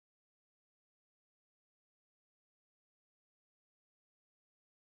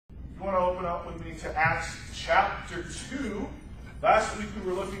you want to open up with me to Acts chapter 2. Last week we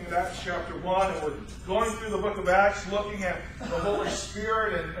were looking at Acts chapter 1, and we're going through the book of Acts, looking at the Holy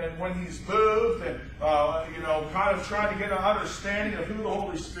Spirit and when He's moved, and kind of trying to get an understanding of who the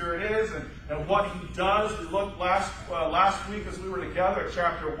Holy Spirit is and what He does. We looked last week as we were together at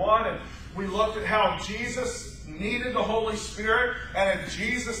chapter 1, and we looked at how Jesus needed the Holy Spirit, and if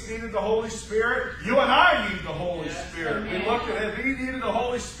Jesus needed the Holy Spirit, you and I need the Holy Spirit. Amen. We looked at if He needed the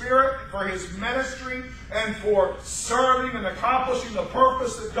Holy Spirit for His ministry and for serving and accomplishing the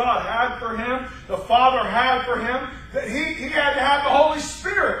purpose that God had for Him, the Father had for Him, that He had to have the Holy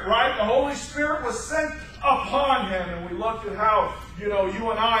Spirit, right? The Holy Spirit was sent upon Him, and we looked at how, you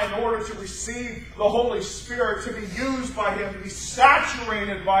and I, in order to receive the Holy Spirit, to be used by Him, to be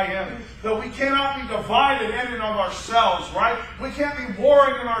saturated by Him, that we cannot be divided in and of ourselves, right? We can't be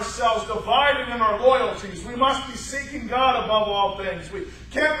warring in ourselves, divided in our loyalties. We must be seeking God above all things. We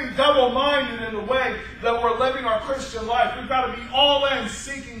can't be double-minded in the way that we're living our Christian life. We've got to be all in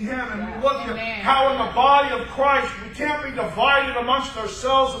seeking Him. And we look at how in the body of Christ we can't be divided amongst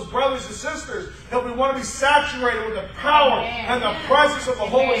ourselves as brothers and sisters, that we want to be saturated with the power and the presence of the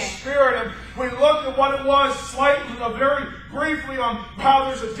Holy Spirit. And we looked at what it was very briefly on how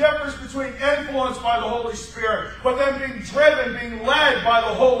there's a difference between influence by the Holy Spirit, but then being driven, being led by the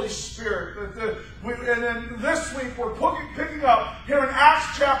Holy Spirit. And then this week we're picking up here in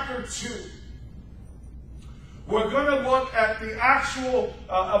Acts chapter 2. We're going to look at the actual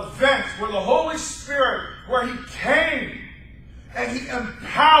event where the Holy Spirit, where He came and He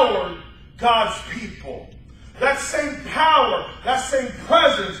empowered God's people. That same power, that same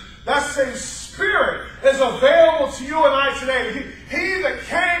presence, that same Spirit is available to you and I today. He that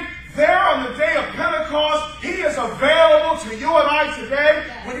came there on the day of Pentecost, He is available to you and I today.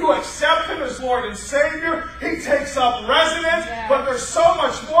 When you accept Him as Lord and Savior, He takes up residence. But there's so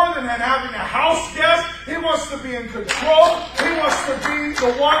much more than having a house guest. He wants to be in control. He wants to be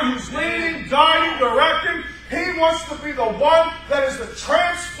the one who's leading, guiding, directing. He wants to be the one that is the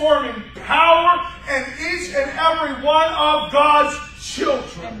transforming power in each and every one of God's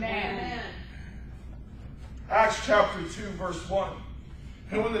children. Amen. Acts chapter 2, verse 1.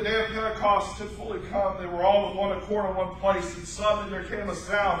 And when the day of Pentecost had fully come, they were all with one accord in one place, and suddenly there came a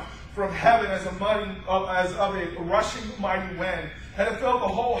sound from heaven as of a rushing mighty wind, and it filled the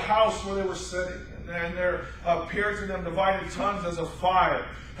whole house where they were sitting. And there appeared to them divided tongues as of fire,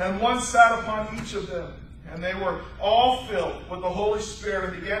 and one sat upon each of them. And they were all filled with the Holy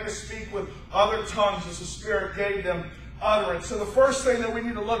Spirit and began to speak with other tongues as the Spirit gave them utterance. So the first thing that we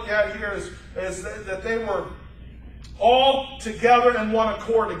need to look at here is that they were all together in one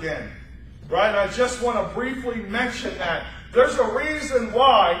accord again. Right? I just want to briefly mention that. There's a reason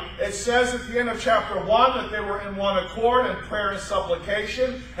why it says at the end of chapter 1 that they were in one accord in prayer and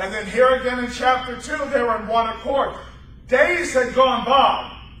supplication. And then here again in chapter 2, they were in one accord. Days had gone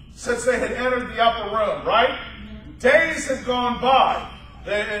by since they had entered the upper room, right? Days had gone by.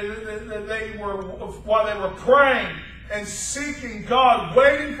 While they were praying and seeking God,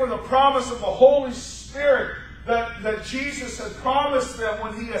 waiting for the promise of the Holy Spirit that Jesus had promised them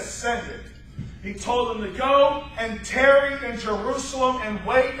when He ascended. He told them to go and tarry in Jerusalem and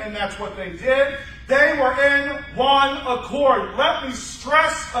wait, and that's what they did. They were in one accord. Let me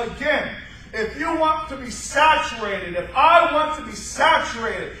stress again, if you want to be saturated, if I want to be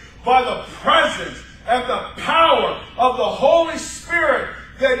saturated by the presence and the power of the Holy Spirit,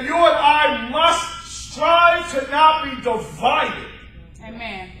 then you and I must strive to not be divided.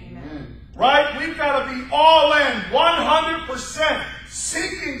 Amen. Right? We've got to be all in, 100%,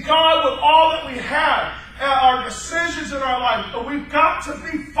 seeking God with all that we have, our decisions in our life. But we've got to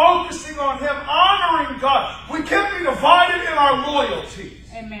be focusing on Him, honoring God. We can't be divided in our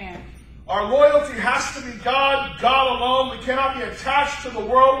loyalties. Amen. Our loyalty has to be God, God alone. We cannot be attached to the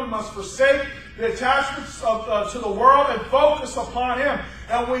world. We must forsake the attachments to the world and focus upon Him.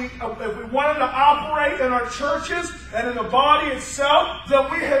 And if we wanted to operate in our churches and in the body itself, then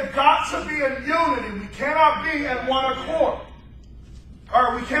we have got to be in unity. We cannot be in one accord.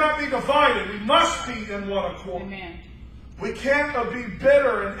 Or we cannot be divided. We must be in one accord. Amen. We can't be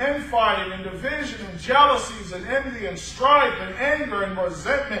bitter and infighting and division and jealousies and envy and strife and anger and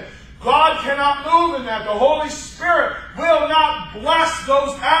resentment. God cannot move in that. The Holy Spirit will not bless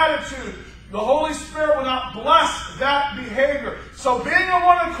those attitudes. The Holy Spirit will not bless that behavior. So being in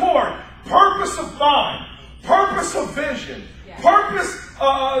one accord, purpose of mind, purpose of vision, purpose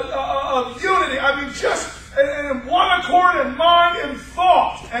of unity. I mean, just in one accord in mind, in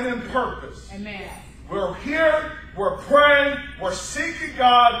thought, and in purpose. Amen. We're here, we're praying, we're seeking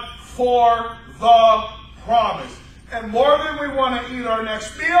God for the promise. and more than we want to eat our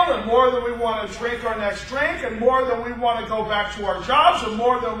next meal, and more than we want to drink our next drink, and more than we want to go back to our jobs, and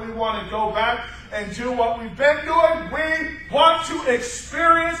more than we want to go back and do what we've been doing, we want to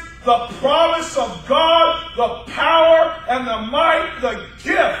experience the promise of God, the power and the might, the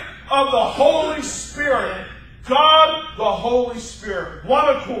gift of the Holy Spirit. God, the Holy Spirit.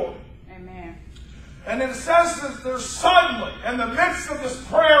 One accord. Amen. And it says that there's suddenly, in the midst of this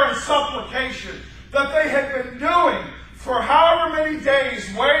prayer and supplication that they had been doing for however many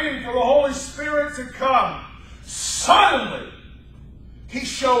days, waiting for the Holy Spirit to come, suddenly he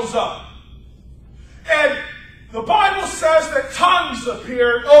shows up. And the Bible says that tongues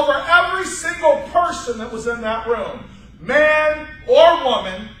appeared over every single person that was in that room, man or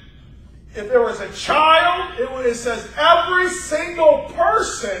woman. If there was a child, it says every single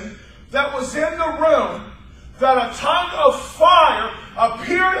person that was in the room, that a tongue of fire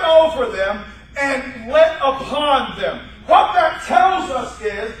appeared over them and lit upon them. What that tells us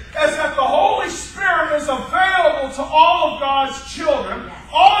is that the Holy Spirit is available to all of God's children,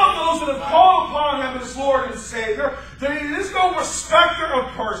 all of those that have called upon Him as Lord and Savior. There is no respecter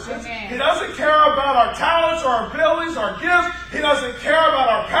of persons. He doesn't care about our talents, our abilities, our gifts. He doesn't care about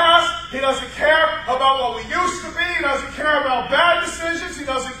our past. He doesn't care about what we used to be. He doesn't care about bad decisions. He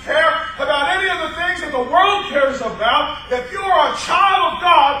doesn't care about any of the things that the world cares about. If you are a child of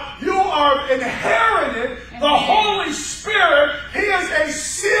God, you are inherited the Holy Spirit. He is a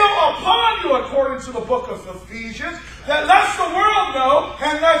seal upon you, according to the book of Ephesians, that lets the world know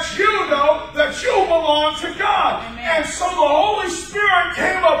and lets you know that you belong to God. Amen. And so the Holy Spirit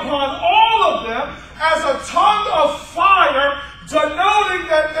came upon all of them as a tongue of fire, denoting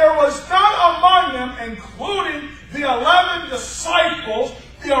that there was none among them, including the 11 disciples,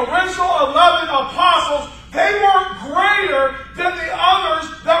 the original 11 apostles. They weren't greater than the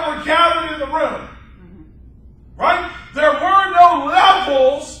others that were gathered in the room. Right? There were no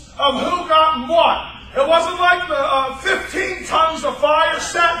levels of who got what. It wasn't like the 15 tongues of fire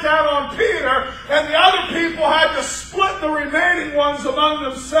sat down on Peter and the other people had to split the remaining ones among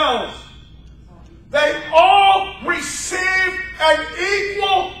themselves. They all received an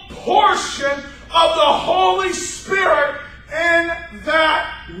equal portion of the Holy Spirit in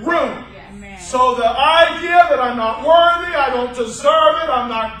that room. So the idea that I'm not worthy, I don't deserve it, I'm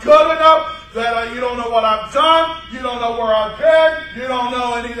not good enough, that you don't know what I've done, you don't know where I've been, you don't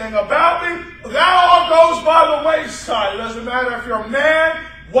know anything about me, that all goes by the wayside. It doesn't matter if you're a man,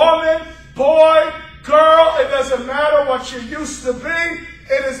 woman, boy, girl, it doesn't matter what you used to be,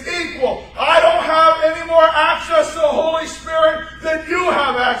 it is equal. I don't have any more access to the Holy Spirit than you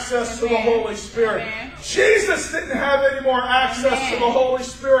have access to the Holy Spirit. Amen. Jesus didn't have any more access to the Holy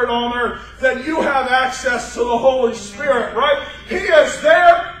Spirit on earth than you have access to the Holy Spirit, right? He is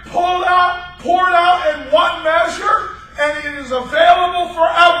there, poured out in one measure, and it is available for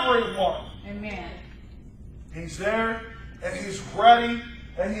everyone. Amen. He's there, and He's ready,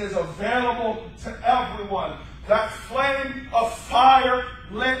 and He is available to everyone. That flame of fire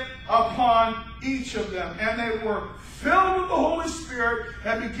lit upon each of them, and they were filled with the Holy Spirit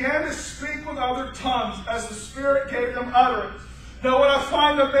and began to speak with other tongues as the Spirit gave them utterance. Now, what I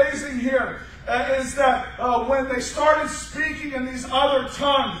find amazing here is that when they started speaking in these other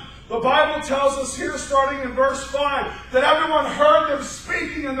tongues, the Bible tells us here, starting in verse 5, that everyone heard them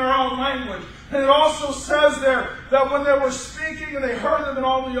speaking in their own language. And it also says there that when they were speaking and they heard them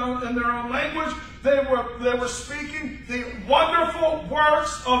in their own language, they were speaking the wonderful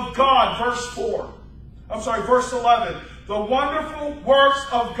works of God. Verse 11. The wonderful works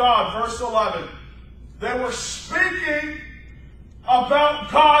of God. Verse 11. They were speaking about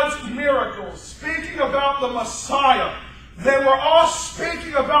God's miracles, speaking about the Messiah. They were all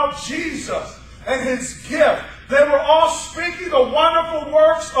speaking about Jesus and His gift. They were all speaking the wonderful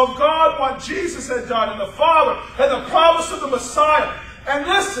works of God, what Jesus had done, and the Father, and the promise of the Messiah. And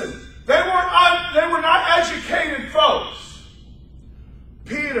listen, they were not educated folks.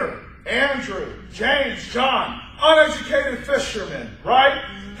 Peter, Andrew, James, John, uneducated fishermen, right?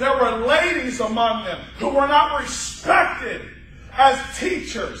 There were ladies among them who were not respected as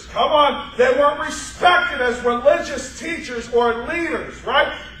teachers. Come on. They weren't respected as religious teachers or leaders,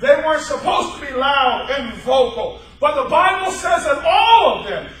 right? They weren't supposed to be loud and vocal. But the Bible says that all of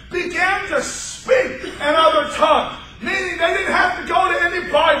them began to speak in other tongues. Meaning they didn't have to go to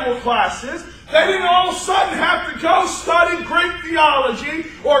any Bible classes. They didn't all of a sudden have to go study Greek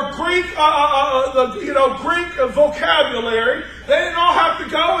theology or Greek vocabulary. They didn't all have to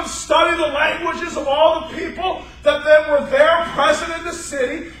go and study the languages of all the people that were there present in the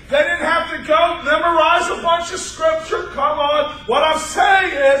city. They didn't have to go memorize a bunch of scripture. Come on. What I'm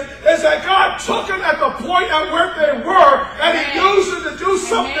saying is is that God took them at the point at where they were, and He used them to do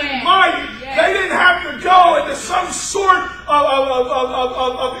something mighty. They didn't have to go into some sort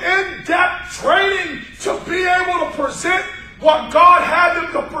of in-depth training to be able to present what God had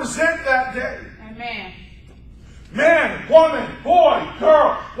them to present that day. Amen. Man, woman, boy,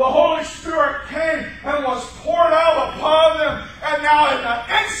 girl, the Holy Spirit came and was poured out upon them. And now in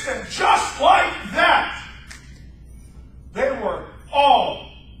an instant, just like that, they were all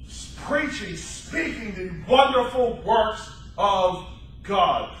preaching, speaking the wonderful works of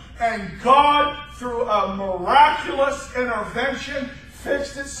God. And God, through a miraculous intervention,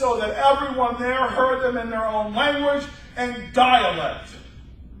 fixed it so that everyone there heard them in their own language and dialect.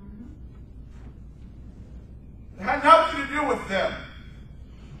 It had nothing to do with them.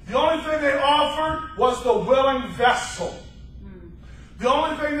 The only thing they offered was the willing vessel. The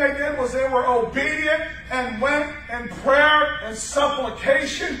only thing they did was they were obedient and went in prayer and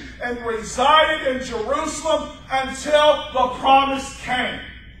supplication and resided in Jerusalem until the promise came.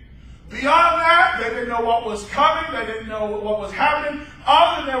 Beyond that, they didn't know what was coming. They didn't know what was happening,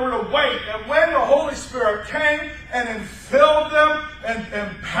 other than they were to wait. And when the Holy Spirit came and infilled them and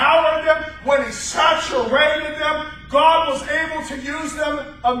empowered them, when He saturated them, God was able to use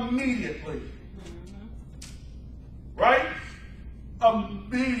them immediately. Right?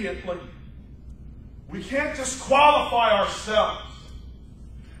 Immediately. We can't disqualify ourselves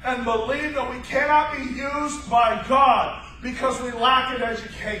and believe that we cannot be used by God because we lack an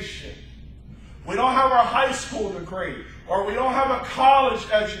education. We don't have our high school degree, or we don't have a college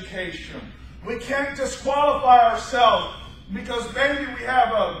education. We can't disqualify ourselves because maybe we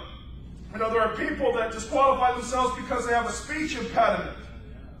have there are people that disqualify themselves because they have a speech impediment.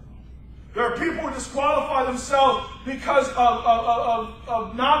 There are people who disqualify themselves because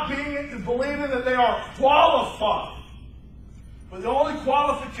of not believing that they are qualified. But the only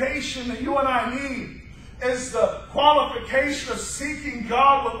qualification that you and I need is the qualification of seeking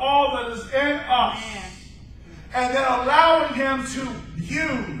God with all that is in us. Amen. And then allowing Him to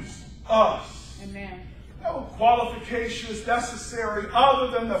use us. Amen. No qualification is necessary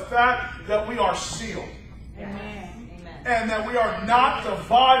other than the fact that we are sealed. Amen. And that we are not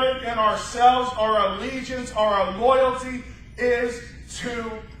divided in ourselves. Our allegiance, our loyalty is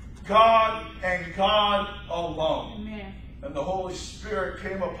to God and God alone. Amen. And the Holy Spirit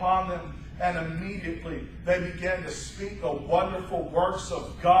came upon them, and immediately they began to speak the wonderful works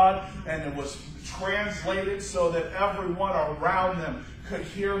of God, and it was translated so that everyone around them could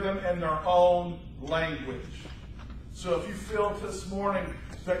hear them in their own language. So if you feel this morning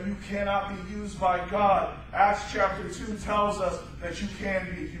that you cannot be used by God, Acts chapter 2 tells us that you can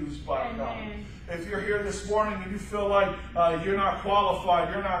be used by God. If you're here this morning and you feel like you're not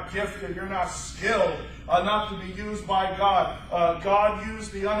qualified, you're not gifted, you're not skilled enough to be used by God, God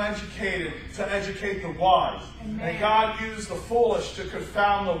used the uneducated to educate the wise. Amen. And God used the foolish to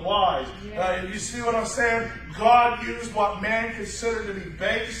confound the wise. You see what I'm saying? God used what man considered to be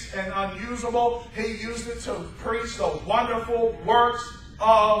base and unusable. He used it to preach the wonderful works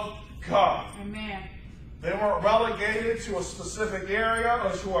of God. Amen. They weren't relegated to a specific area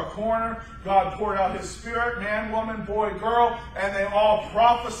or to a corner. God poured out His Spirit, man, woman, boy, girl, and they all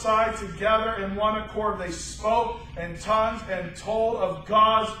prophesied together in one accord. They spoke in tongues and told of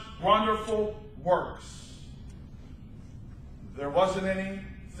God's wonderful works. There wasn't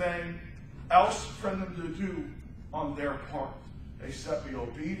anything else for them to do on their part except be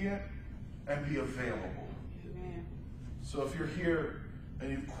obedient and be available. Amen. So if you're here and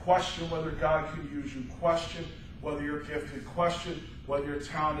you question whether God can use you, question whether you're gifted, question whether you're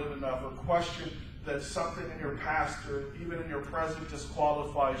talented enough, or question that something in your past or even in your present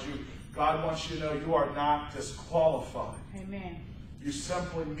disqualifies you, God wants you to know you are not disqualified. Amen. You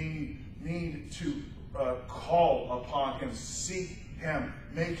simply need to call upon Him, seek Him,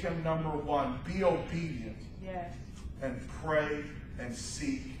 make Him number one, be obedient, yes, and pray and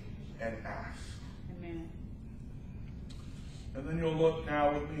seek and ask. Amen. And then you'll look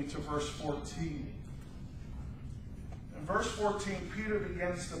now with me to verse 14. In verse 14, Peter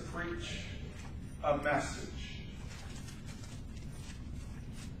begins to preach a message.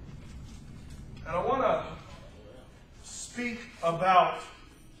 And I want to speak about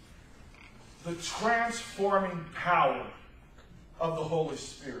the transforming power of the Holy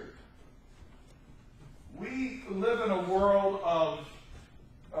Spirit. We live in a world of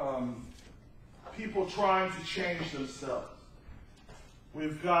people trying to change themselves.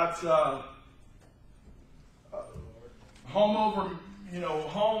 We've got home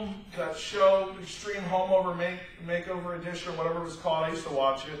that show, Extreme Home Over Makeover Edition, or whatever it was called. I used to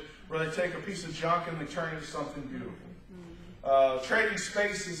watch it, where they take a piece of junk and they turn it into something beautiful. Trading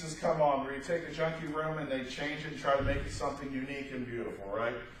Spaces has come on, where you take a junky room and they change it and try to make it something unique and beautiful,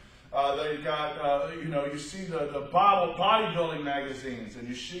 right? They got, you see the bodybuilding magazines, and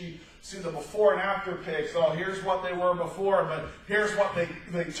you see the before and after pics. Oh, here's what they were before, but here's what they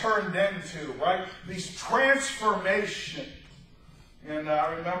turned into, right? These transformation. And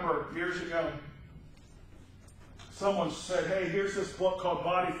I remember years ago, someone said, hey, here's this book called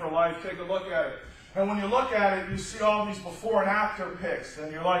Body for Life. Take a look at it. And when you look at it, you see all these before and after pics.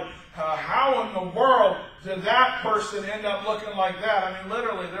 And you're like, how in the world did that person end up looking like that? I mean,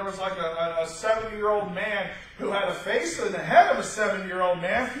 literally, there was like a 70-year-old man who had a face and a head of a 70-year-old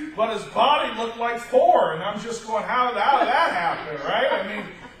man, but his body looked like 4. And I'm just going, how did that happen, right? I mean,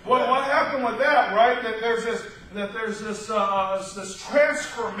 what happened with that, right? That there's this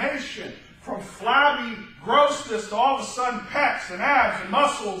transformation from flabby grossness to all of a sudden pecs and abs and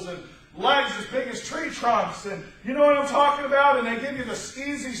muscles and legs as big as tree trunks, and you know what I'm talking about? And they give you the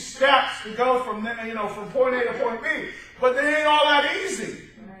easy steps to go from point A to point B, but they ain't all that easy.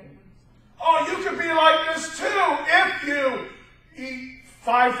 Right. Oh, you could be like this too if you eat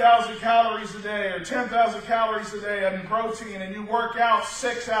 5,000 calories a day or 10,000 calories a day in protein, and you work out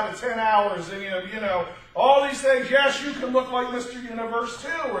 6 out of 10 hours, and you know all these things. Yes, you can look like Mr. Universe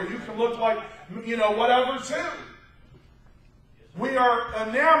too, or you can look like whatever too. We are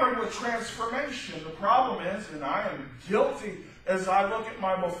enamored with transformation. The problem is, and I am guilty, as I look at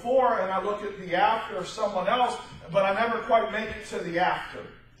my before and I look at the after of someone else, but I never quite make it to the after.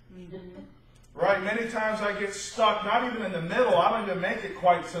 Mm-hmm. Right? Many times I get stuck, not even in the middle. I don't even make it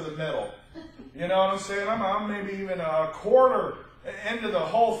quite to the middle. You know what I'm saying? I'm maybe even a quarter into the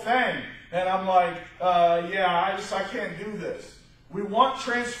whole thing. And I'm like, I can't do this. We want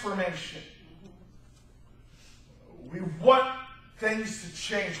transformation. We want things to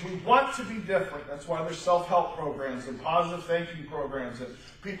change. We want to be different. That's why there's self-help programs and positive thinking programs and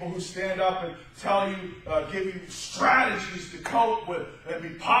people who stand up and tell you, give you strategies to cope with and be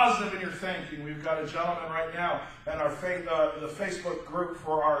positive in your thinking. We've got a gentleman right now in our the Facebook group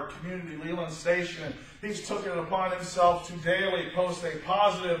for our community, Leland Station. He's taken it upon himself to daily post a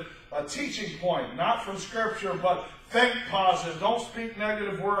positive teaching point, not from Scripture, but think positive. Don't speak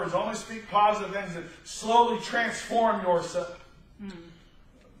negative words. Only speak positive things that slowly transform yourself.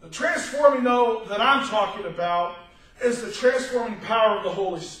 The transforming, though, that I'm talking about is the transforming power of the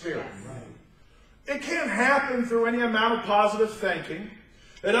Holy Spirit. Right. It can't happen through any amount of positive thinking.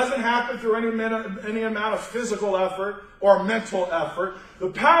 It doesn't happen through any amount of physical effort or mental effort. The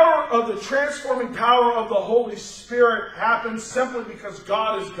power of the transforming power of the Holy Spirit happens simply because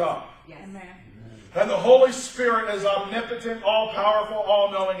God is God. Yes. Amen. And the Holy Spirit is omnipotent, all-powerful,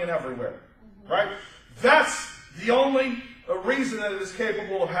 all-knowing, and everywhere. Right? That's the only reason that it is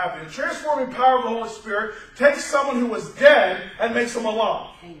capable of happening. The transforming power of the Holy Spirit takes someone who was dead and makes them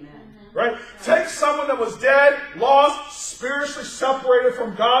alive. Amen. Right? Takes someone that was dead, lost, spiritually separated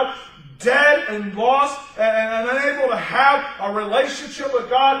from God, dead and lost, and unable to have a relationship with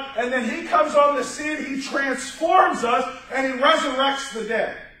God, and then He comes on the scene, He transforms us, and He resurrects the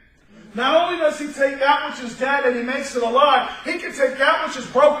dead. Not only does He take that which is dead and He makes it alive, He can take that which is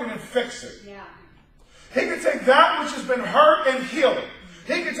broken and fix it. Yeah. He can take that which has been hurt and heal it.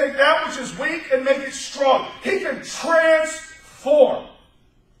 He can take that which is weak and make it strong. He can transform.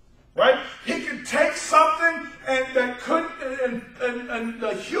 Right? He can take something that could, in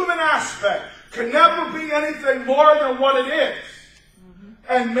the human aspect, could never be anything more than what it is,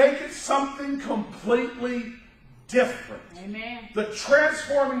 and make it something completely different. Amen. The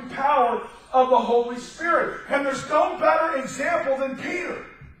transforming power of the Holy Spirit. And there's no better example than Peter.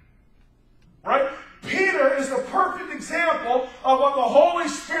 Right? Peter is the perfect example of what the Holy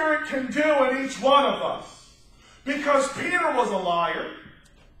Spirit can do in each one of us. Because Peter was a liar.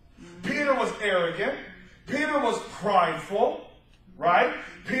 Peter was arrogant. Peter was prideful. Right?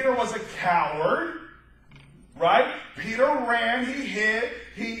 Peter was a coward. Right? Peter ran. He hid.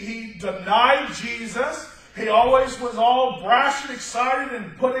 He denied Jesus. He always was all brash and excited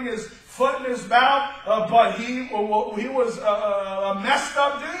and putting his foot in his mouth. But he was a messed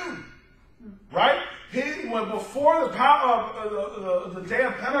up dude. Right? Before the power of the day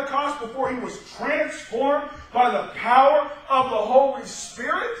of Pentecost, before he was transformed by the power of the Holy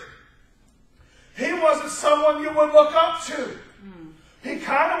Spirit, he wasn't someone you would look up to. He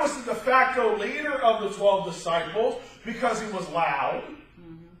kind of was the de facto leader of the 12 disciples because he was loud.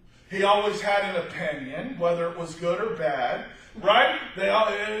 He always had an opinion, whether it was good or bad. Right?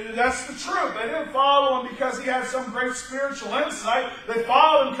 That's the truth. They didn't follow him because he had some great spiritual insight. They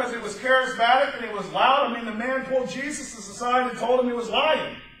followed him because he was charismatic and he was loud. I mean, the man pulled Jesus aside and told him he was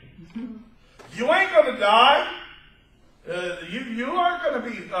lying. You ain't going to die. You aren't going to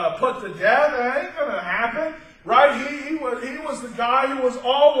be put to death. That ain't going to happen. Right? He was the guy who was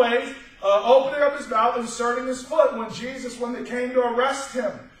always opening up his mouth and inserting his foot. When they came to arrest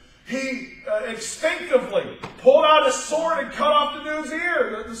him, he instinctively pulled out his sword and cut off the dude's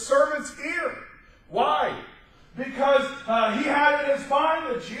ear, the servant's ear. Why? Because he had in his mind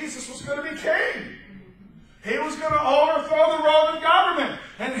that Jesus was going to be king. He was going to overthrow the Roman government.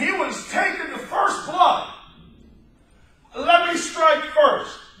 And he was taking the first blood. Let me strike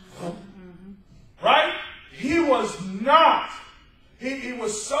first. Right? He was not. He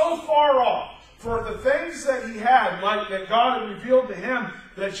was so far off for the things that he had, like that God had revealed to him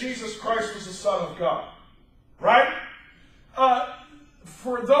that Jesus Christ was the Son of God. Right?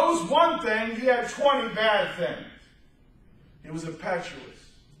 For those one thing, he had 20 bad things. He was impetuous.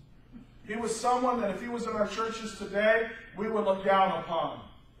 He was someone that if he was in our churches today, we would look down upon.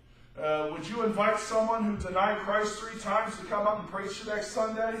 Would you invite someone who denied Christ 3 times to come up and preach the next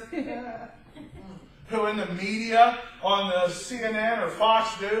Sunday? Who in the media, on the CNN or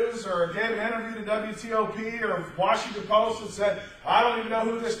Fox News, or gave an interview to WTOP or Washington Post and said, I don't even know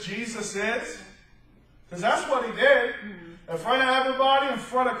who this Jesus is? Because that's what he did. In front of everybody, in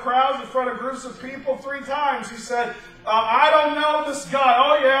front of crowds, in front of groups of people, 3 times he said, I don't know this guy.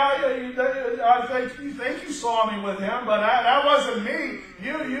 Oh yeah, I think you saw me with him, but that wasn't me.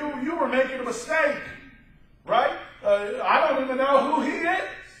 You were making a mistake. Right? I don't even know who he is.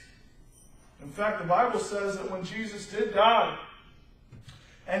 In fact, the Bible says that when Jesus did die,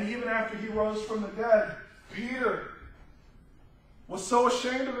 and even after he rose from the dead, Peter was so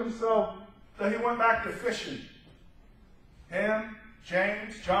ashamed of himself that he went back to fishing. Him,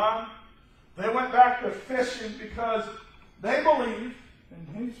 James, John, they went back to fishing because they believed, and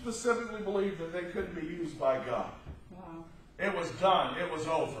he specifically believed, that they couldn't be used by God. Wow. It was done. It was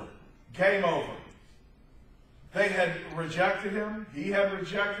over. Game over. They had rejected him. He had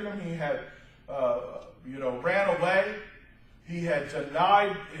rejected him. He had ran away. He had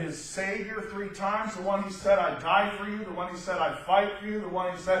denied his Savior 3 times. The one he said, I'd die for you. The one he said, I'd fight for you. The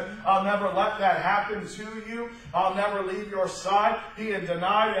one he said, I'll never let that happen to you. I'll never leave your side. He had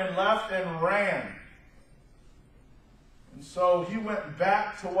denied and left and ran. And so he went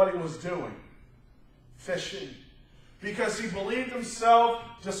back to what he was doing, fishing, because he believed himself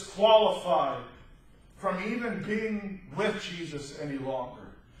disqualified from even being with Jesus any longer.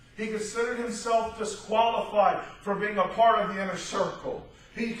 He considered himself disqualified from being a part of the inner circle.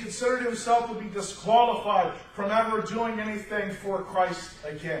 He considered himself to be disqualified from ever doing anything for Christ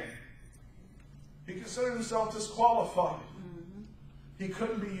again. He considered himself disqualified. He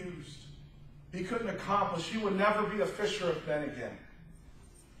couldn't be used. He couldn't accomplish. He would never be a fisher of men again.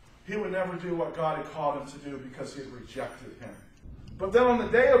 He would never do what God had called him to do because he had rejected him. But then on the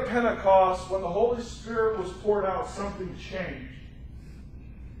day of Pentecost, when the Holy Spirit was poured out, something changed.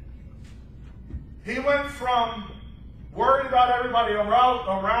 He went from worried about everybody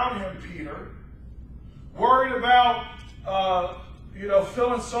around him, Peter, worried about,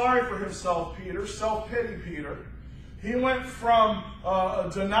 feeling sorry for himself, Peter, self-pity, Peter. He went from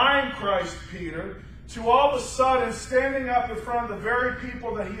denying Christ, Peter, to all of a sudden standing up in front of the very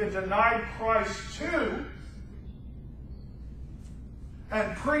people that he had denied Christ to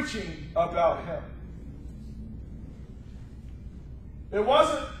and preaching about him. It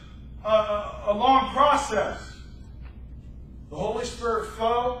wasn't a long process. The Holy Spirit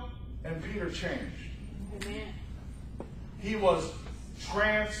fell and Peter changed. Amen. He was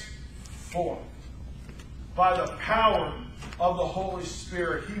transformed by the power of the Holy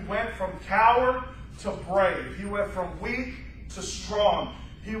Spirit. He went from coward to brave. He went from weak to strong.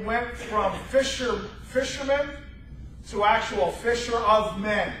 He went from fisherman to actual fisher of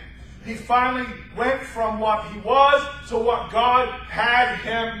men. He finally went from what he was to what God had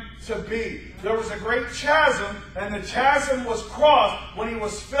him to be. There was a great chasm, and the chasm was crossed when he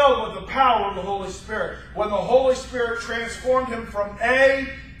was filled with the power of the Holy Spirit. When the Holy Spirit transformed him from A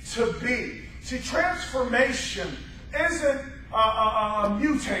to B. See, transformation isn't a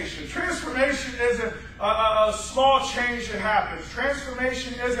mutation. Transformation isn't a small change that happens.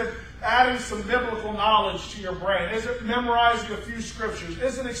 Transformation isn't adding some biblical knowledge to your brain. Isn't memorizing a few scriptures.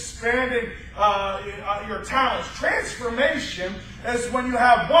 Isn't expanding your talents. Transformation is when you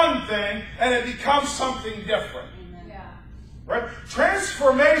have one thing and it becomes something different. Yeah. Right?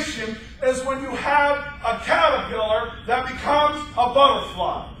 Transformation is when you have a caterpillar that becomes a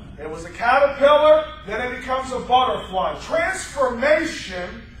butterfly. It was a caterpillar, then it becomes a butterfly.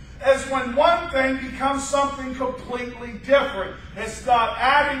 Transformation is when one thing becomes something completely different. It's not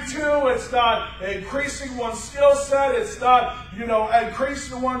adding to, it's not increasing one's skill set, it's not,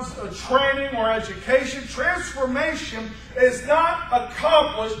 increasing one's training or education. Transformation is not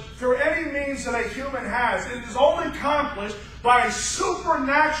accomplished through any means that a human has. It is only accomplished by a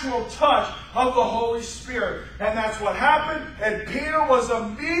supernatural touch of the Holy Spirit. And that's what happened, and Peter was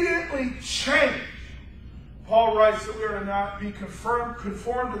immediately changed. Paul writes that we are to not be conformed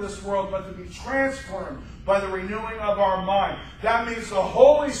to this world, but to be transformed by the renewing of our mind. That means the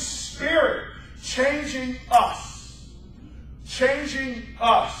Holy Spirit changing us. Changing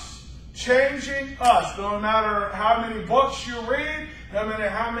us. Changing us. No matter how many books you read, no matter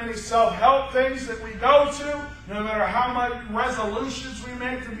how many self-help things that we go to, no matter how many resolutions we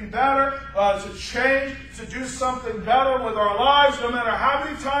make to be better, to change, to do something better with our lives, no matter how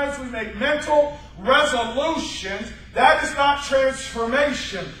many times we make mental resolutions, that is not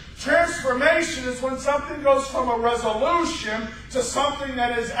transformation. Transformation is when something goes from a resolution to something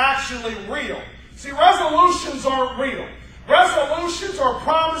that is actually real. See, resolutions aren't real. Resolutions are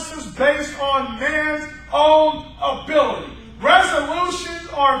promises based on man's own ability. Resolutions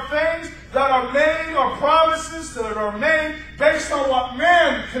are things that are made, or promises that are made based on what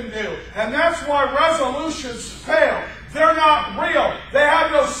man can do. And that's why resolutions fail. They're not real. They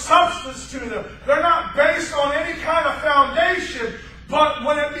have no substance to them. They're not based on any kind of foundation. But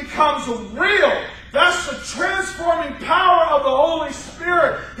when it becomes real, that's the transforming power of the Holy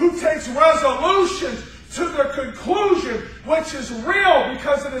Spirit, who takes resolutions to their conclusion, which is real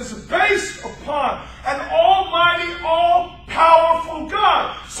because it is based upon an almighty, all-powerful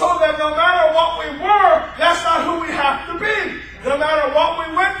God. So that no matter what we were, that's not who we have to be. No matter what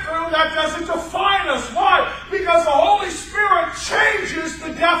we went through, that doesn't define us. Why? Because the Holy Spirit changes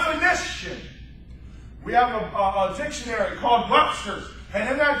the definition. We have a dictionary called Webster's, and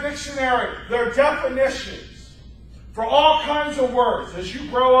in that dictionary, there are definitions for all kinds of words. As you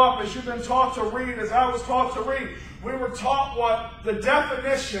grow up, as you've been taught to read, as I was taught to read, we were taught what the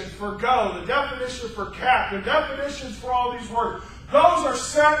definition for go, the definition for cat, the definitions for all these words. Those are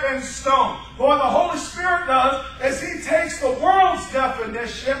set in stone. But what the Holy Spirit does is He takes the world's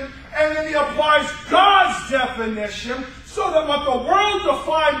definition and then He applies God's definition, so that what the world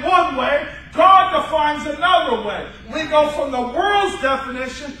defined one way, God defines another way. We go from the world's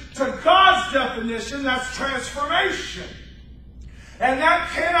definition to God's definition. That's transformation. And that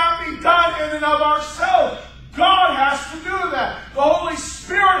cannot be done in and of ourselves. God has to do that. The Holy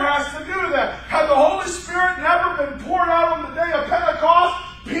Spirit has to do that. Had the Holy Spirit never been poured out on the day of Pentecost,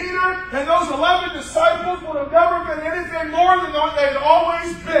 Peter and those 11 disciples would have never been anything more than what they'd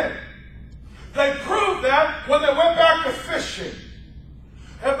always been. They proved that when they went back to fishing.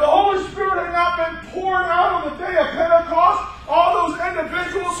 If the Holy Spirit had not been poured out on the day of Pentecost, all those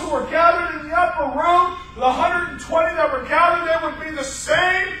individuals who were gathered in the upper room, the 120 that were gathered, they would be the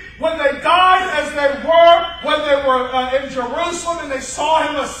same when they died as they were when they were in Jerusalem and they saw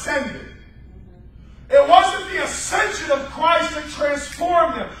Him ascended. It wasn't the ascension of Christ that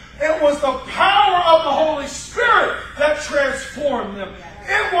transformed them. It was the power of the Holy Spirit that transformed them.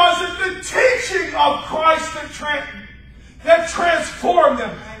 It wasn't the teaching of Christ that transformed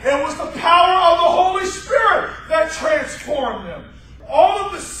them. It was the power of the Holy Spirit that transformed them. All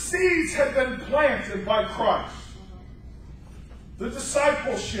of the seeds had been planted by Christ. The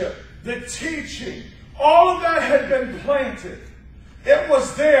discipleship, the teaching, all of that had been planted. It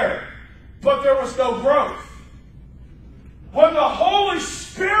was there, but there was no growth. When the Holy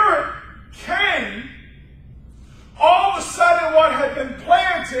Spirit came, all of a sudden what had been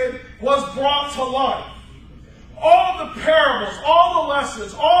planted was brought to life. All the parables, all the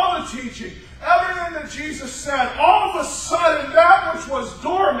lessons, all the teaching, everything that Jesus said, all of a sudden that which was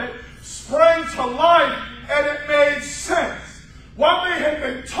dormant sprang to life, and it made sense. What they had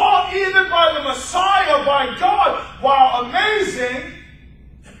been taught even by the Messiah, by God, while amazing,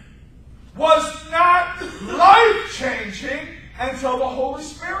 was not life-changing until the Holy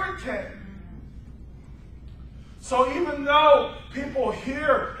Spirit came. So even though people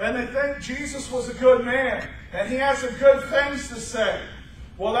hear and they think Jesus was a good man and He has some good things to say,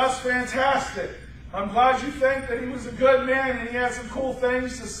 well, that's fantastic. I'm glad you think that He was a good man and He had some cool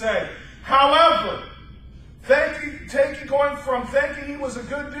things to say. However, going from thinking He was a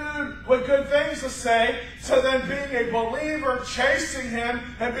good dude with good things to say to then being a believer, chasing Him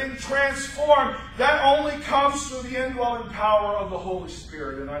and being transformed, that only comes through the indwelling power of the Holy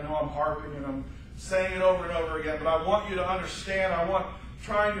Spirit. And I know I'm harping and I'm saying it over and over again, but I want you to understand, I want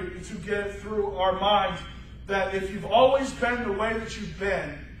trying to get it through our minds that if you've always been the way that you've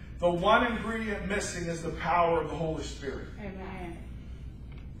been, the one ingredient missing is the power of the Holy Spirit. Amen.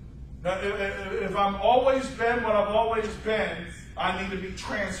 Now, if I've always been what I've always been, I need to be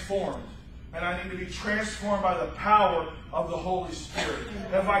transformed. And I need to be transformed by the power of the Holy Spirit.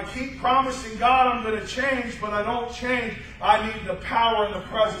 If I keep promising God I'm going to change, but I don't change, I need the power and the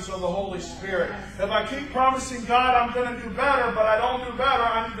presence of the Holy Spirit. If I keep promising God I'm going to do better, but I don't do better,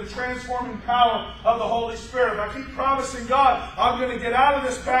 I need the transforming power of the Holy Spirit. If I keep promising God I'm going to get out of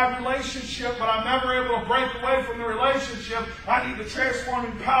this bad relationship, but I'm never able to break away from the relationship, I need the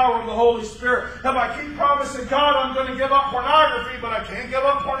transforming power of the Holy Spirit. If I keep promising God I'm going to give up pornography, but I can't give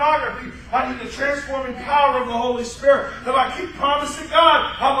up pornography, I need the transforming power of the Holy Spirit. If I keep promising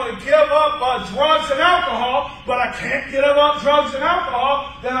God I'm going to give up drugs and alcohol, but I can't give up drugs and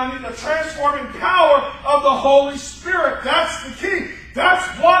alcohol, then I need the transforming power of the Holy Spirit. That's the key. That's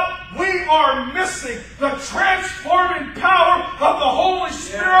what we are missing. The transforming power of the Holy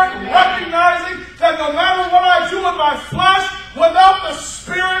Spirit, recognizing that no matter what I do in my flesh, without the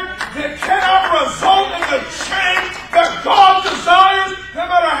Spirit, it cannot result in the change that God desires. No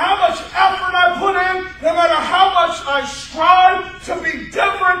matter how much effort I put in, no matter how much I strive to be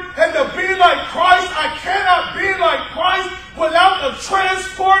different and to be like Christ, I cannot be like Christ without the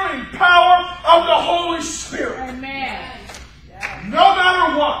transforming power of the Holy Spirit. Amen. No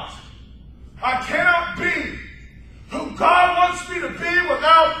matter what, I cannot be who God wants me to be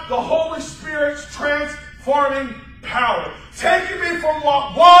without the Holy Spirit's transforming power, taking me from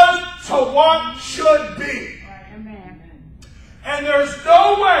what was to what should be. Amen. And there's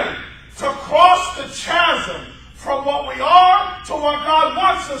no way to cross the chasm from what we are to what God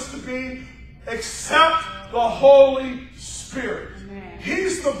wants us to be except the Holy Spirit. Amen.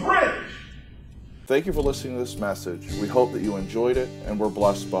 He's the bridge. Thank you for listening to this message. We hope that you enjoyed it and were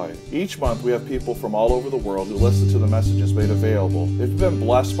blessed by it. Each month we have people from all over the world who listen to the messages made available. If you've been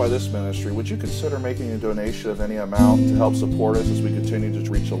blessed by this ministry, would you consider making a donation of any amount to help support us as we continue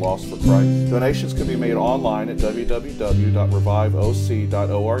to reach the lost for Christ? Donations can be made online at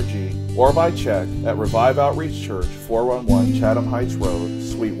www.reviveoc.org or by check at Revive Outreach Church, 411 Chatham Heights Road,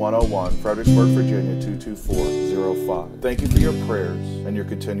 Suite 101, Fredericksburg, Virginia 22405. Thank you for your prayers and your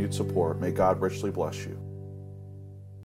continued support. May God richly bless you.